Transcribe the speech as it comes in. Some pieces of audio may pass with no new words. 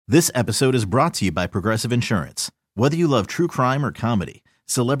This episode is brought to you by Progressive Insurance. Whether you love true crime or comedy,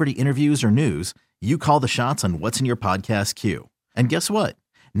 celebrity interviews or news, you call the shots on what's in your podcast queue. And guess what?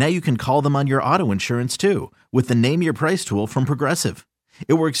 Now you can call them on your auto insurance too with the Name Your Price tool from Progressive.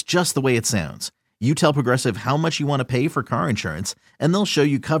 It works just the way it sounds. You tell Progressive how much you want to pay for car insurance, and they'll show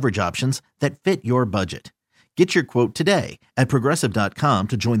you coverage options that fit your budget. Get your quote today at Progressive.com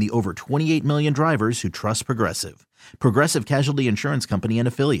to join the over 28 million drivers who trust Progressive. Progressive Casualty Insurance Company and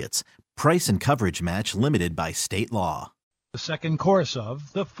Affiliates. Price and coverage match limited by state law. The second course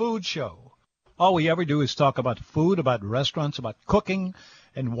of The Food Show. All we ever do is talk about food, about restaurants, about cooking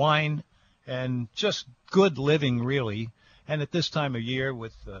and wine, and just good living, really. And at this time of year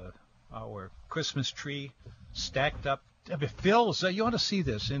with our Christmas tree stacked up, Phil, you ought to see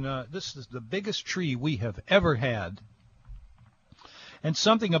this. This is the biggest tree we have ever had. And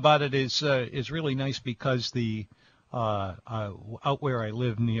something about it is really nice because the out where I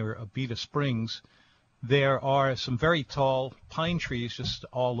live near Abita Springs, there are some very tall pine trees just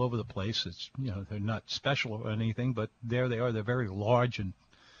all over the place. It's they're not special or anything, but there they are. They're very large and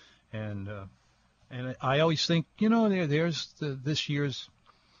I always think there's this year's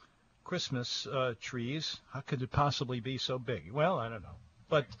Christmas trees. How could it possibly be so big? Well, I don't know.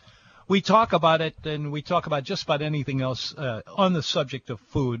 But we talk about it, and we talk about just about anything else on the subject of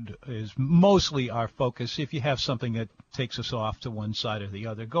food is mostly our focus. If you have something that takes us off to one side or the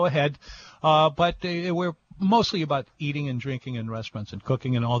other, go ahead. But we're mostly about eating and drinking in restaurants and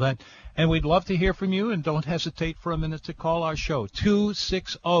cooking and all that. And we'd love to hear from you, and don't hesitate for a minute to call our show,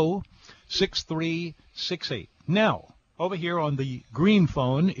 260-6368. Now, over here on the green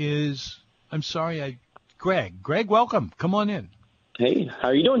phone is, Greg. Greg, welcome. Come on in. Hey, how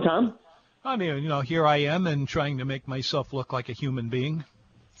are you doing, Tom? I mean, here I am and trying to make myself look like a human being.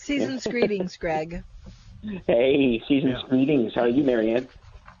 Season's greetings, Greg. Hey, season's greetings. How are you, Marianne?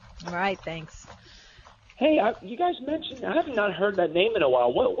 All right, thanks. Hey, you guys mentioned, I have not heard that name in a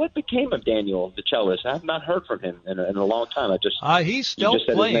while. What became of Daniel, the cellist? I have not heard from him in a long time. He's still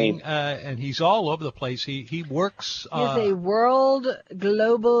playing, and he's all over the place. He works. He's a world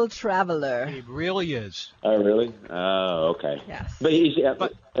global traveler. He really is. Oh, really? Oh, okay. Yes. But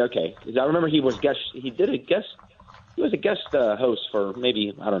okay. I remember he was a guest host for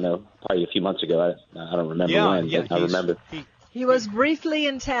maybe, I don't know, probably a few months ago. I don't remember when, but I remember. He was briefly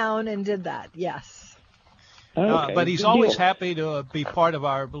in town and did that, yes. Okay. But he's Good always deal. happy to be part of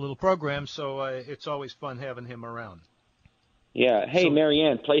our little program, so it's always fun having him around. Yeah. Hey,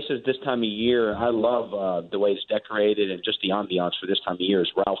 Marianne, places this time of year, I love the way it's decorated and just the ambiance for this time of year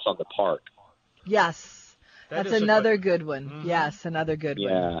is Ralph's on the Park. Yes. That's another good one. Mm-hmm. Yes, another good one.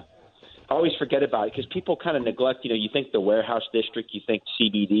 Yeah. I always forget about it because people kind of neglect, you think the warehouse district, you think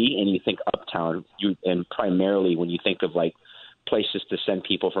CBD, and you think uptown, and primarily when you think of, like, places to send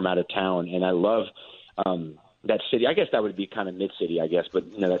people from out of town. And I love that city. I guess that would be kind of mid-city,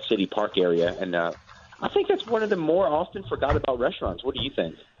 but that city park area. And I think that's one of the more often forgot about restaurants. What do you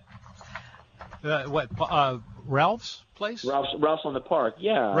think? Ralph's place? Ralph's on the Park,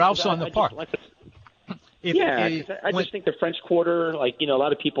 yeah. Ralph's on the Park. I just think the French Quarter, a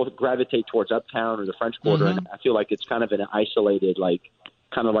lot of people gravitate towards uptown or the French Quarter, Mm-hmm. and I feel like it's kind of an isolated,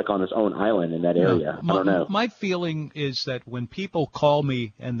 kind of like on its own island in that area. I don't know. My feeling is that when people call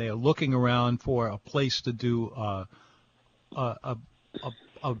me and they're looking around for a place to do a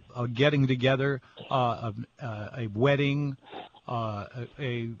getting together, a wedding, a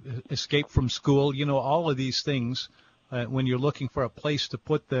escape from school, all of these things, when you're looking for a place to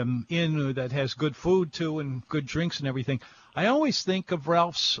put them in that has good food too and good drinks and everything, I always think of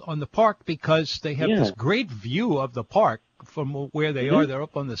Ralph's on the Park because they have this great view of the park from where they are. They're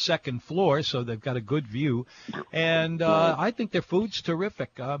up on the second floor, so they've got a good view. And I think their food's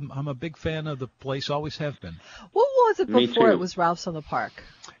terrific. I'm a big fan of the place, always have been. What was it before it was Ralph's on the Park?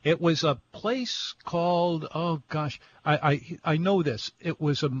 It was a place called, I know this. It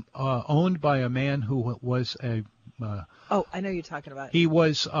was owned by a man who was a... I know you're talking about. He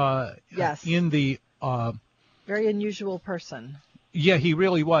was in the... very unusual person. Yeah, he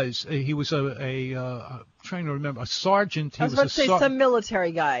really was. He was trying to remember, a sergeant. I was about to say some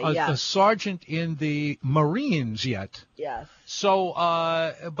military guy, a sergeant in the Marines yet. Yes. So,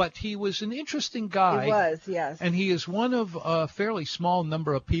 but he was an interesting guy. He was, yes. And he is one of a fairly small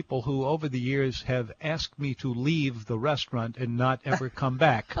number of people who over the years have asked me to leave the restaurant and not ever come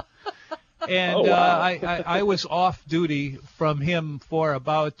back. And I was off duty from him for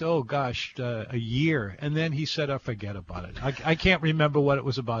about, a year. And then he said, forget about it. I can't remember what it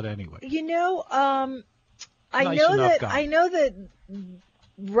was about anyway. I know that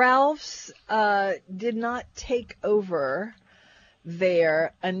Ralph's did not take over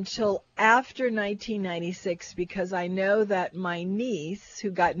there until after 1996 because I know that my niece, who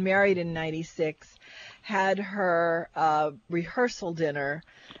got married in 96, had her rehearsal dinner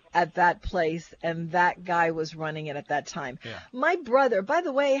at that place, and that guy was running it at that time. Yeah. My brother, by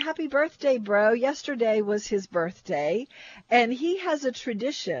the way, happy birthday, bro. Yesterday was his birthday, and he has a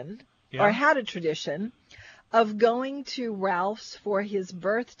tradition, or had a tradition, of going to Ralph's for his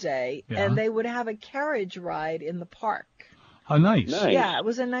birthday, and they would have a carriage ride in the park. How nice. Yeah, it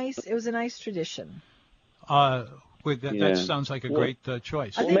was a nice tradition. That sounds like a great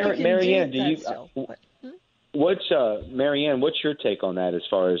choice. I think Marianne, what's your take on that as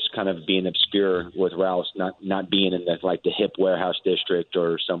far as kind of being obscure with Ralph's, not being in the hip warehouse district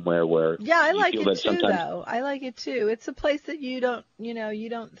or somewhere where? Yeah, I like it too, though. I like it too. It's a place that you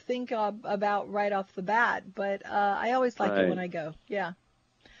don't think about right off the bat, but I always like it when I go. Yeah.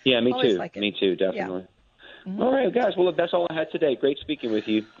 Yeah, me always too. Like me too, definitely. Yeah. Mm-hmm. All right, guys. Well, look, that's all I had today. Great speaking with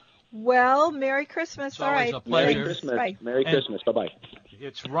you. Well, Merry Christmas. It's all always right. a pleasure. Merry Christmas. Bye. Merry Christmas. Bye-bye.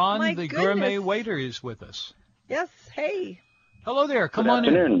 It's Ron, My the goodness. gourmet waiter, is with us. Yes. Hey. Hello there. Come Good on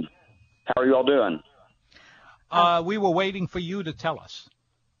afternoon. How are you all doing? in. We were waiting for you to tell us.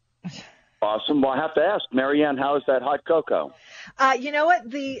 Awesome. Well, I have to ask, Marianne, how is that hot cocoa? You know what?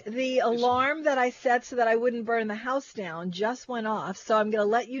 The alarm that I set so that I wouldn't burn the house down just went off. So I'm going to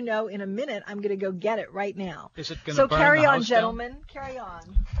let you know in a minute. I'm going to go get it right now. Is it going to So burn carry the on, house gentlemen. Carry on.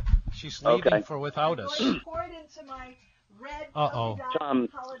 down? She's leaving Okay. for without us. I'm going to pour it into my red Uh-oh. Tom,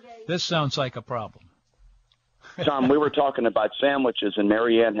 holiday. This sounds like a problem. Tom, we were talking about sandwiches, and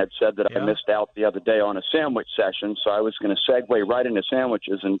Marianne had said that I missed out the other day on a sandwich session, so I was going to segue right into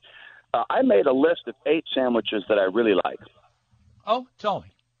sandwiches. And I made a list of 8 sandwiches that I really like. Oh, tell me.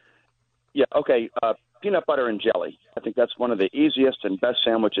 Yeah, okay. Peanut butter and jelly. I think that's one of the easiest and best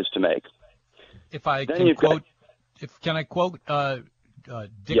sandwiches to make. If I Then can you've got- quote, can I quote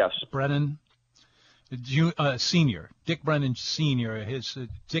Dick Yes. Brennan, Senior? Dick Brennan Senior.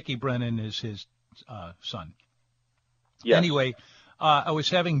 Dickie Brennan is his son. Yes. Anyway, I was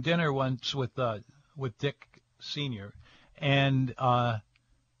having dinner once with Dick Senior, and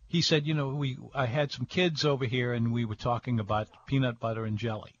he said, I had some kids over here, and we were talking about peanut butter and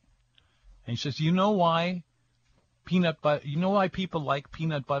jelly. And he says, you know why people like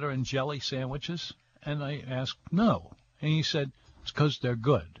peanut butter and jelly sandwiches? And I asked, no. And he said, it's because they're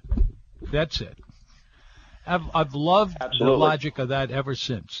good. That's it. I've loved Absolutely. the logic of that ever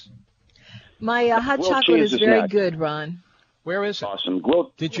since. My hot Grilled chocolate cheese is is very next. good, Ron. Where is it? Awesome.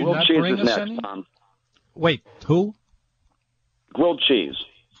 Did you grilled not cheese bring is us next, any? Tom. Wait, who? Grilled cheese.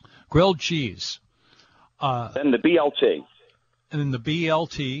 Grilled cheese. Then the BLT. And then the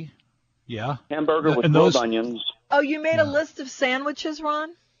BLT. Yeah. Hamburger with And grilled those- onions. Oh, you made a list of sandwiches,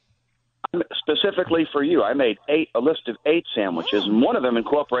 Ron? Specifically for you, I made a list of 8 sandwiches, and one of them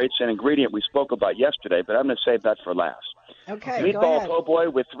incorporates an ingredient we spoke about yesterday, but I'm going to save that for last. Okay, go Meatball ahead. po' boy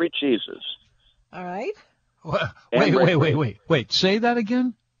with 3 cheeses. All right. And red Wait. Say that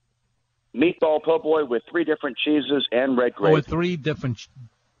again? Meatball po' boy with 3 different cheeses and red gravy. With 3 different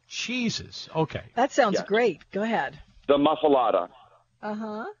cheeses. Okay. That sounds Yes. great. Go ahead. The muffalata.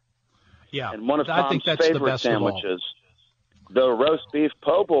 Uh-huh. Yeah. And one of I Tom's think that's the favorite best of all. sandwiches, the roast beef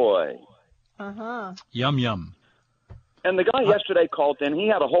po' boy. Uh-huh. Yum, yum. And the guy yesterday called in. He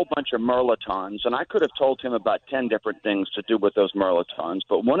had a whole bunch of mirlitons, and I could have told him about 10 different things to do with those mirlitons.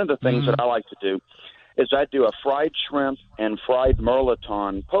 But one of the things that I like to do is I do a fried shrimp and fried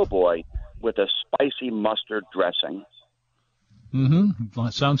mirliton po' boy with a spicy mustard dressing. Mm-hmm.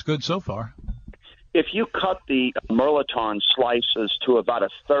 Sounds good so far. If you cut the mirliton slices to about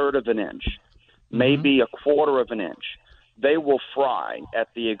 1/3 of an inch, maybe 1/4 of an inch, they will fry at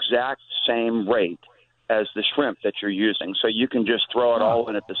the exact same rate as the shrimp that you're using. So you can just throw it all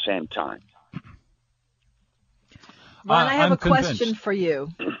in at the same time. Ron, I have I'm a question convinced. for you.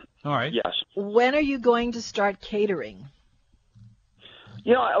 All right. Yes. When are you going to start catering?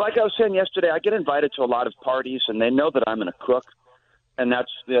 You know, like I was saying yesterday, I get invited to a lot of parties, and they know that I'm going to cook. And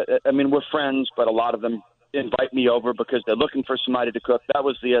we're friends, but a lot of them invite me over because they're looking for somebody to cook. That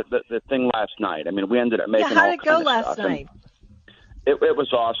was the thing last night. I mean, we ended up making Yeah, how all did it go kind of last stuff. night? It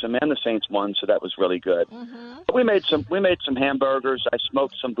was awesome, and the Saints won, so that was really good. But we made some hamburgers. I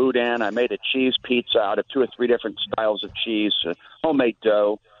smoked some boudin. I made a cheese pizza out of 2 or 3 different styles of cheese, homemade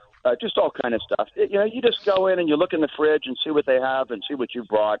dough, just all kind of stuff. You just go in and you look in the fridge and see what they have and see what you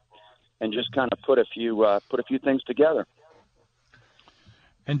brought, and just kind of put a few things together.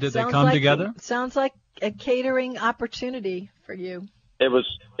 And did they Sounds come like- together? Sounds like a catering opportunity for you. It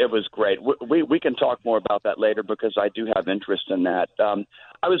was great. We can talk more about that later because I do have interest in that.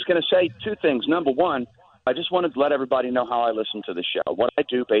 I was going to say 2 things. Number one, I just wanted to let everybody know how I listen to the show. What I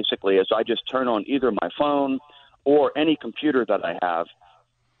do basically is I just turn on either my phone or any computer that I have,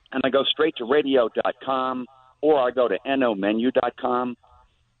 and I go straight to radio.com, or I go to nomenu.com,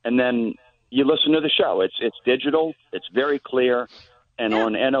 and then you listen to the show. It's digital. It's very clear. And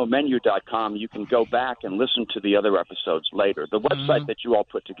on nomenu.com, you can go back and listen to the other episodes later. The website that you all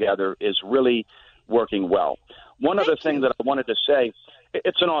put together is really working well. One other thing that I wanted to say,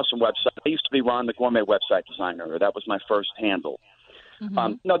 it's an awesome website. I used to be Ron, the gourmet website designer. That was my first handle.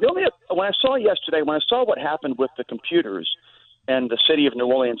 When I saw what happened with the computers and the city of New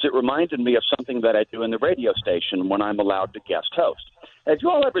Orleans, it reminded me of something that I do in the radio station when I'm allowed to guest host. Have you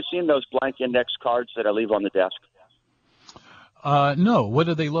all ever seen those blank index cards that I leave on the desk? No. What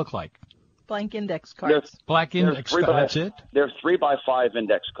do they look like? Blank index cards. Black index cards. That's it? They're 3x5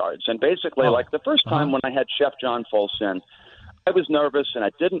 index cards. And basically, like the first time when I had Chef John Folse in, I was nervous and I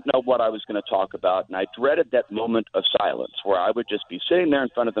didn't know what I was going to talk about. And I dreaded that moment of silence where I would just be sitting there in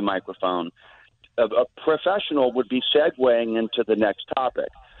front of the microphone. A professional would be segueing into the next topic.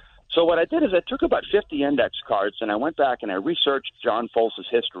 So what I did is I took about 50 index cards and I went back and I researched John Folse's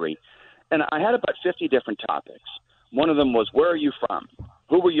history. And I had about 50 different topics. One of them was, where are you from?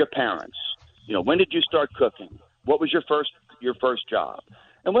 Who were your parents? When did you start cooking? What was your first job?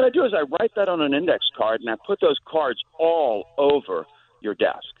 And what I do is I write that on an index card, and I put those cards all over your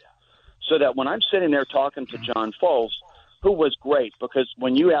desk so that when I'm sitting there talking to John Folse, who was great, because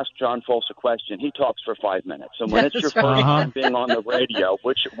when you ask John Folse a question, he talks for 5 minutes. And when it's your first time being on the radio,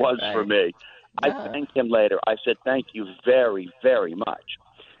 which it was for me, I thanked him later. I said, thank you very, very much.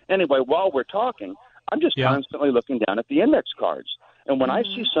 Anyway, while we're talking, I'm just constantly looking down at the index cards. And when I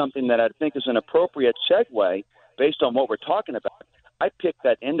see something that I think is an appropriate segue based on what we're talking about, I pick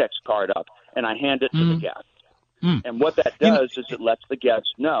that index card up and I hand it to the guest. And what that does is it lets the guest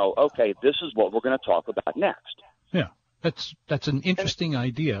know, okay, this is what we're going to talk about next. Yeah, that's an interesting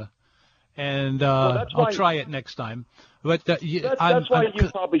idea. And I'll try it next time. But that's why you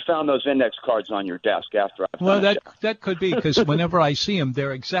probably found those index cards on your desk after I found them. That could be, because whenever I see them,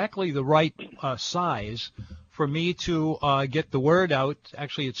 they're exactly the right size for me to get the word out.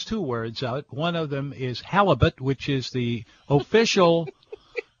 Actually, it's 2 words out. One of them is halibut, which is the official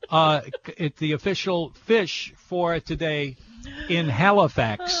the official fish for today in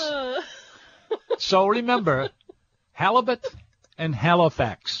Halifax. So remember, halibut and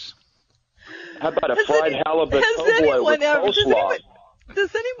Halifax. How about a fried halibut po' boy with coleslaw?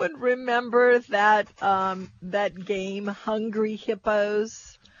 Does anyone remember that that game, Hungry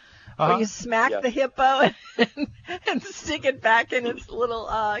Hippos, where you smack the hippo and stick it back in its little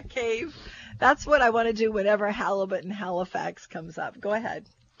cave? That's what I want to do whenever halibut in Halifax comes up. Go ahead,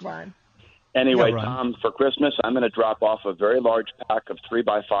 Ron. Anyway, Ron. Tom, for Christmas, I'm going to drop off a very large pack of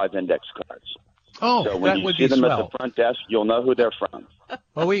 3x5 index cards. Oh, so when you see them at the front desk, you'll know who they're from.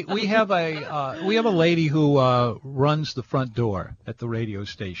 Well, we have a lady who runs the front door at the radio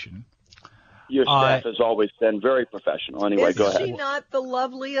station. Your staff has always been very professional. Anyway, go ahead. Is she not the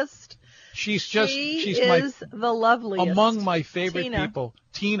loveliest? She's the loveliest. Among my favorite people,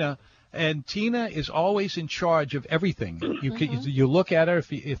 Tina. And Tina is always in charge of everything. You look at her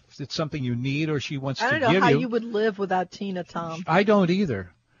if it's something you need or she wants to give you. I don't know how you would live without Tina, Tom. I don't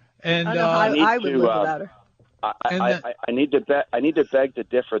either. And I don't know how I would live without her. I need to beg to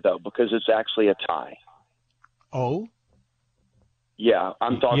differ though, because it's actually a tie. Oh. Yeah,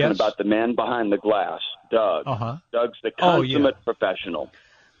 I'm talking about the man behind the glass, Doug. Doug's the consummate professional.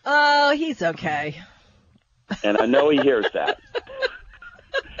 Oh, he's okay. And I know he hears that.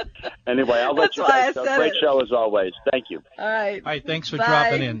 Anyway, I'll let you guys go. Great show as always. Thank you. All right. Thanks for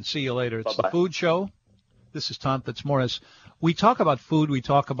dropping in. See you later. It's the Food Show. This is Tom Fitzmaurice. We talk about food. We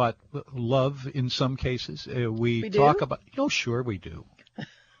talk about love in some cases. We talk about. Oh, sure we do.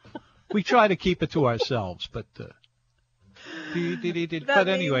 We try to keep it to ourselves, but. But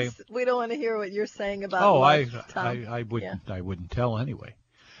anyway, we don't want to hear what you're saying about. Love, Tom. I wouldn't tell anyway.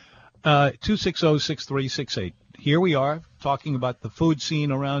 260-6368. Here we are talking about the food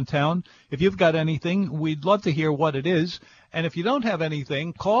scene around town. If you've got anything, we'd love to hear what it is. And if you don't have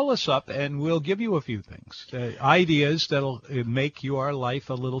anything, call us up and we'll give you a few things, ideas that'll make your life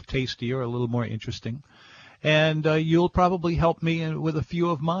a little tastier, a little more interesting. And you'll probably help me with a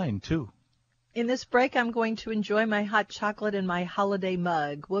few of mine, too. In this break, I'm going to enjoy my hot chocolate in my holiday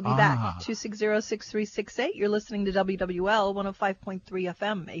mug. We'll be back. 260-6368. You're listening to WWL 105.3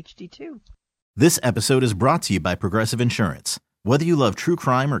 FM HD2. This episode is brought to you by Progressive Insurance. Whether you love true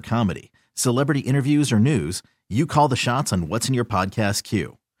crime or comedy, celebrity interviews or news, you call the shots on what's in your podcast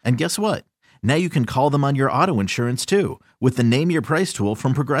queue. And guess what? Now you can call them on your auto insurance, too, with the Name Your Price tool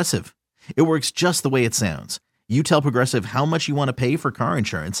from Progressive. It works just the way it sounds. You tell Progressive how much you want to pay for car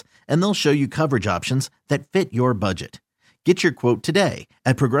insurance, and they'll show you coverage options that fit your budget. Get your quote today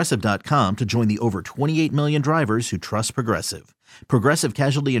at Progressive.com to join the over 28 million drivers who trust Progressive. Progressive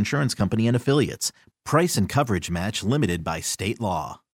Casualty Insurance Company and Affiliates. Price and coverage match limited by state law.